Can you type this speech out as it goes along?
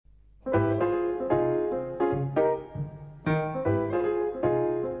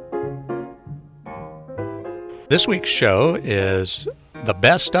This week's show is the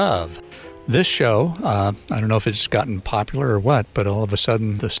best of. This show, I don't know if it's gotten popular or what, but all of a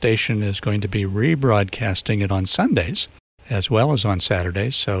sudden the station is going to be rebroadcasting it on Sundays as well as on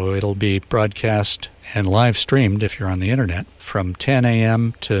Saturdays. So it'll be broadcast and live streamed if you're on the internet from 10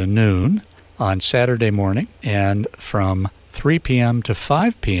 a.m. to noon on Saturday morning and from 3 p.m. to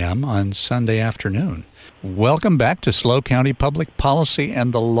 5 p.m. on Sunday afternoon. Welcome back to SLO County Public Policy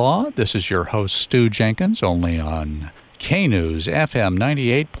and the Law. This is your host, Stu Jenkins, only on K-News FM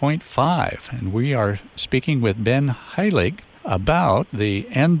 98.5. And we are speaking with Ben Heilig about the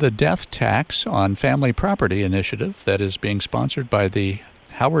End the Death Tax on Family Property initiative that is being sponsored by the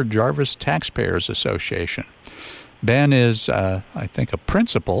Howard Jarvis Taxpayers Association. Ben is, I think, a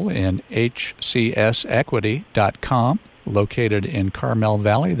principal in HCSEquity.com, located in Carmel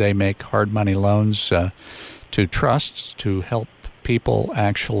Valley. They make hard money loans to trusts to help people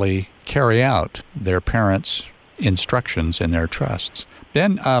actually carry out their parents' instructions in their trusts.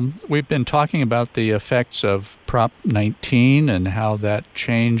 Ben, we've been talking about the effects of Prop 19 and how that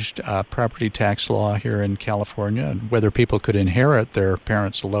changed property tax law here in California and whether people could inherit their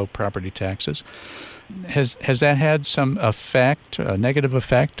parents' low property taxes. Has that had some effect, a negative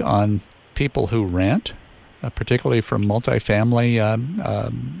effect on people who rent, particularly from multifamily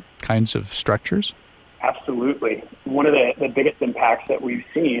kinds of structures? Absolutely. One of the biggest impacts that we've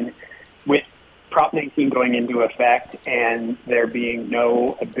seen with Prop 19 going into effect and there being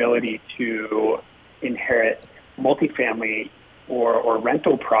no ability to inherit multifamily or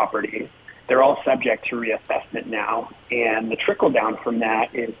rental properties, they're all subject to reassessment now. And the trickle down from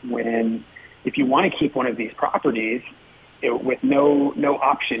that is if you want to keep one of these properties with no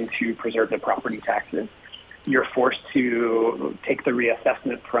option to preserve the property taxes, you're forced to take the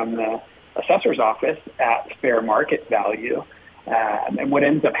reassessment from the assessor's office at fair market value. And what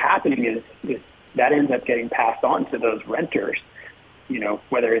ends up happening is that ends up getting passed on to those renters,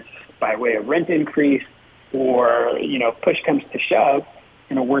 whether it's by way of rent increase or, push comes to shove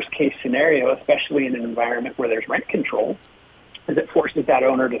in a worst case scenario, especially in an environment where there's rent control, is it forces that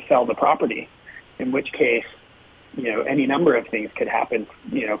owner to sell the property, in which case, any number of things could happen,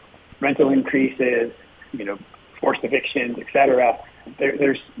 rental increases, forced evictions, et cetera.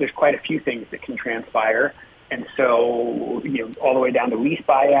 There's quite a few things that can transpire. And so, all the way down to lease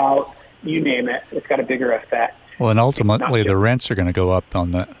buyout, you name it, it's got a bigger effect. Well, and ultimately the rents are going to go up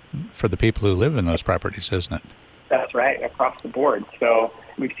for the people who live in those properties, isn't it? That's right, across the board. So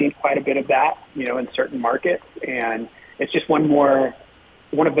we've seen quite a bit of that, in certain markets. And it's just one of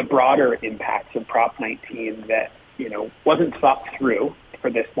the broader impacts of Prop 19 that, wasn't thought through for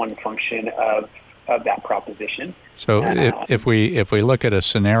this one function of that proposition. So if we look at a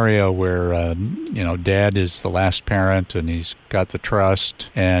scenario where dad is the last parent and he's got the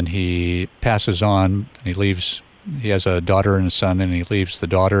trust and he passes on and he has a daughter and a son, and he leaves the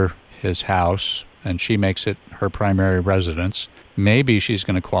daughter his house and she makes it her primary residence, maybe she's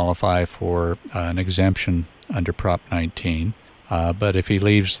going to qualify for an exemption under Prop 19. But if he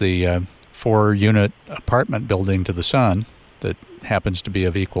leaves the 4-unit apartment building to the son that happens to be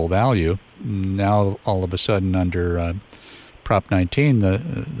of equal value, now all of a sudden under Prop 19,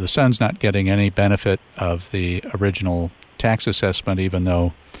 the son's not getting any benefit of the original tax assessment, even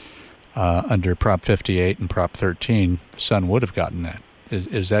though under Prop 58 and Prop 13, the son would have gotten that.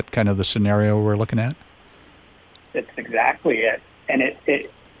 Is that kind of the scenario we're looking at? That's exactly it. And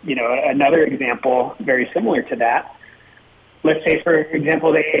it another example very similar to that, let's say, for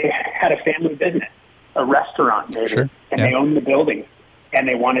example, they had a family business, a restaurant maybe, sure. And they owned the building, and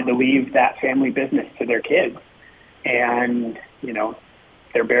they wanted to leave that family business to their kids. And,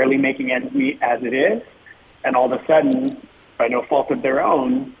 they're barely making ends meet as it is. And all of a sudden, by no fault of their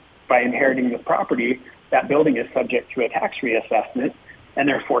own, by inheriting the property, that building is subject to a tax reassessment, and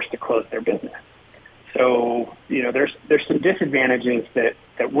they're forced to close their business. So, there's some disadvantages that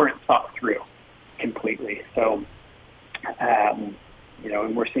weren't thought through completely. So, and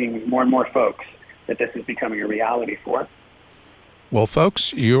we're seeing more and more folks that this is becoming a reality for. Well,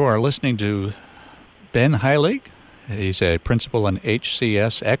 folks, you are listening to Ben Heilig. He's a principal in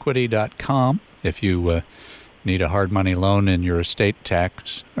HCSEquity.com. If you need a hard money loan in your estate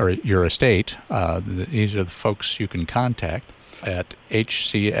tax or your estate, these are the folks you can contact at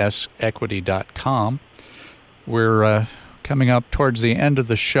HCSEquity.com. We're coming up towards the end of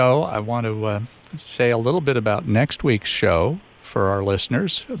the show. I want to say a little bit about next week's show for our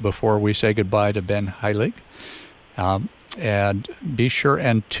listeners before we say goodbye to Ben Heilig. And be sure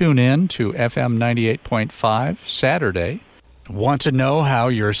and tune in to FM 98.5 Saturday Want to know how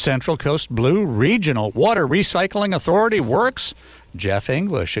your Central Coast Blue Regional Water Recycling Authority works? Jeff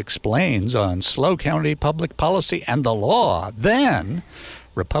English explains on SLO County Public Policy and the Law. Then,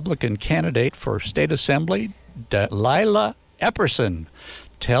 Republican candidate for State Assembly, Delilah Epperson,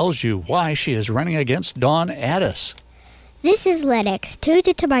 tells you why she is running against Dawn Addis. This is Lennox. Tuned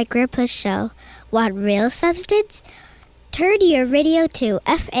into my grandpa's show. Want real substance? Turn your radio to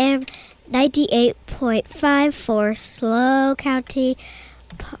FM 98.5 for SLO County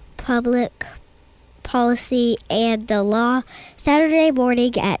Public Policy and the Law, Saturday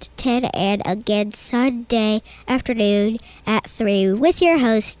morning at 10 and again Sunday afternoon at 3 with your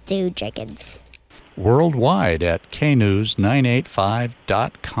host, Stu Jenkins. Worldwide at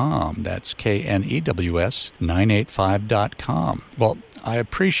knews985.com. That's KNEWS 985.com. Well, I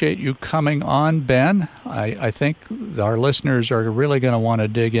appreciate you coming on, Ben. I think our listeners are really going to want to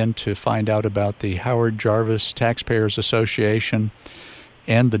dig in to find out about the Howard Jarvis Taxpayers Association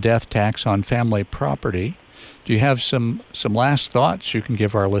and the death tax on family property. Do you have some last thoughts you can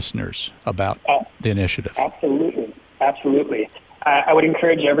give our listeners about the initiative? Absolutely. I would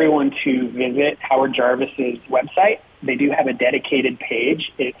encourage everyone to visit Howard Jarvis's website. They do have a dedicated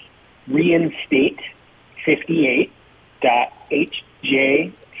page. It's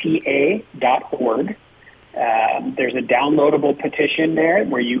reinstate58.hjta.org. There's a downloadable petition there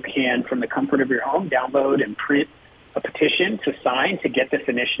where you can, from the comfort of your home, download and print a petition to sign to get this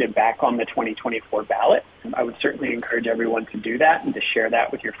initiative back on the 2024 ballot. I would certainly encourage everyone to do that and to share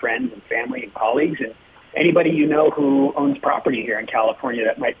that with your friends and family and colleagues and anybody you know who owns property here in California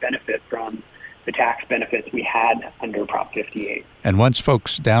that might benefit from the tax benefits we had under Prop 58. And once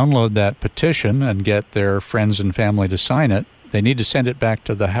folks download that petition and get their friends and family to sign it, they need to send it back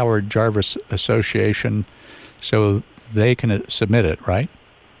to the Howard Jarvis Association so they can submit it, right?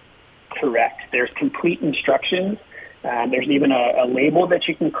 Correct. There's complete instructions. There's even a label that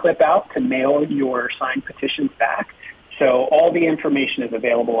you can clip out to mail your signed petitions back. So all the information is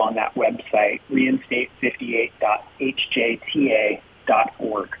available on that website,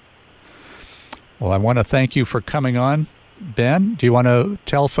 reinstate58.hjta.org. Well, I want to thank you for coming on. Ben, do you want to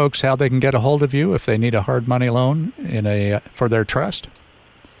tell folks how they can get a hold of you if they need a hard money loan for their trust?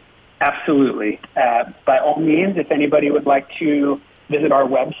 Absolutely. By all means, if anybody would like to visit our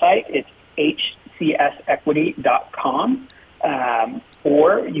website, it's hcsequity.com,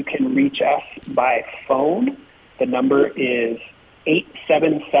 or you can reach us by phone. The number is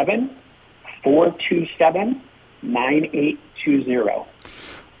 877-427-9820.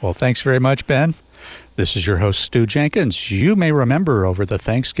 Well, thanks very much, Ben. This is your host, Stu Jenkins. You may remember over the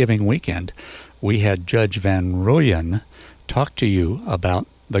Thanksgiving weekend, we had Judge Van Rooyen talk to you about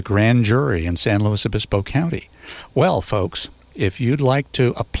the grand jury in San Luis Obispo County. Well, folks, if you'd like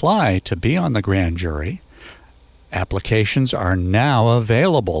to apply to be on the grand jury, applications are now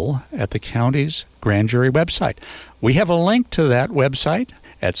available at the county's grand jury website. We have a link to that website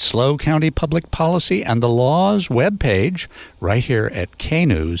at SLO County Public Policy and the Law's webpage right here at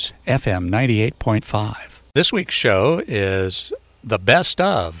KNews FM 98.5. This week's show is the best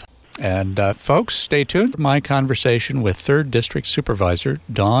of. And folks, stay tuned for my conversation with 3rd District Supervisor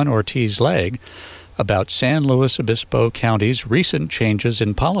Dawn Ortiz-Legg about San Luis Obispo County's recent changes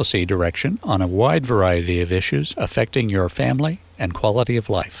in policy direction on a wide variety of issues affecting your family and quality of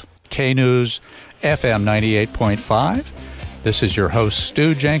life. KNews FM 98.5. This is your host,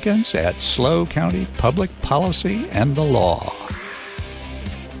 Stu Jenkins, at SLO County Public Policy and the Law.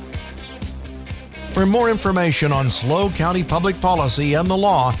 For more information on SLO County Public Policy and the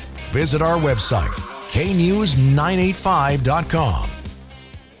Law, visit our website, knews985.com.